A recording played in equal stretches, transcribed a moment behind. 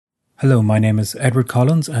Hello, my name is Edward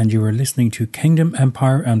Collins and you are listening to Kingdom,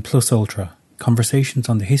 Empire and Plus Ultra, Conversations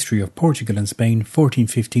on the History of Portugal and Spain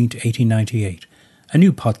 1415 to 1898, a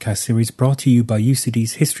new podcast series brought to you by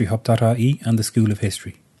UCD's historyhub.ie and the School of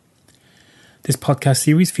History. This podcast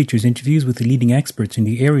series features interviews with the leading experts in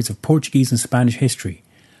the areas of Portuguese and Spanish history,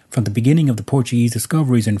 from the beginning of the Portuguese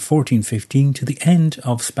discoveries in 1415 to the end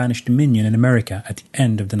of Spanish dominion in America at the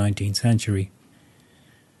end of the 19th century.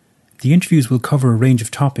 The interviews will cover a range of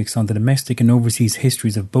topics on the domestic and overseas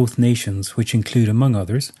histories of both nations, which include, among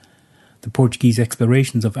others, the Portuguese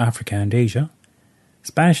explorations of Africa and Asia,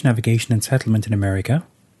 Spanish navigation and settlement in America,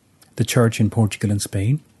 the Church in Portugal and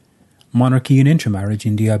Spain, monarchy and intermarriage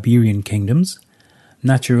in the Iberian kingdoms,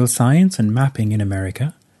 natural science and mapping in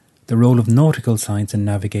America, the role of nautical science and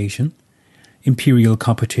navigation, imperial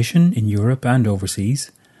competition in Europe and overseas,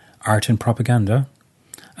 art and propaganda,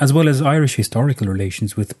 as well as Irish historical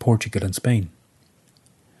relations with Portugal and Spain.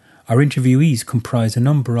 Our interviewees comprise a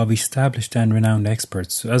number of established and renowned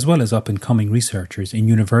experts, as well as up-and-coming researchers in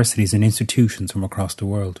universities and institutions from across the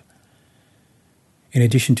world. In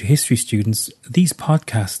addition to history students, these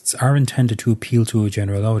podcasts are intended to appeal to a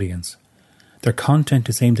general audience. Their content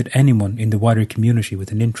is aimed at anyone in the wider community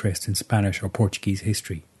with an interest in Spanish or Portuguese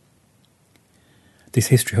history. This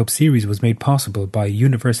History Hub series was made possible by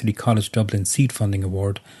University College Dublin Seed Funding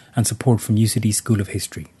Award and support from UCD School of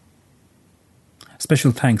History.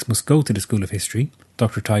 Special thanks must go to the School of History,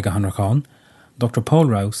 Dr. Taiga Hanrahan, Dr. Paul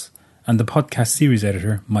Rouse, and the podcast series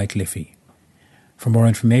editor, Mike Liffey. For more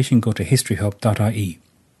information, go to historyhub.ie.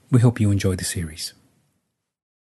 We hope you enjoy the series.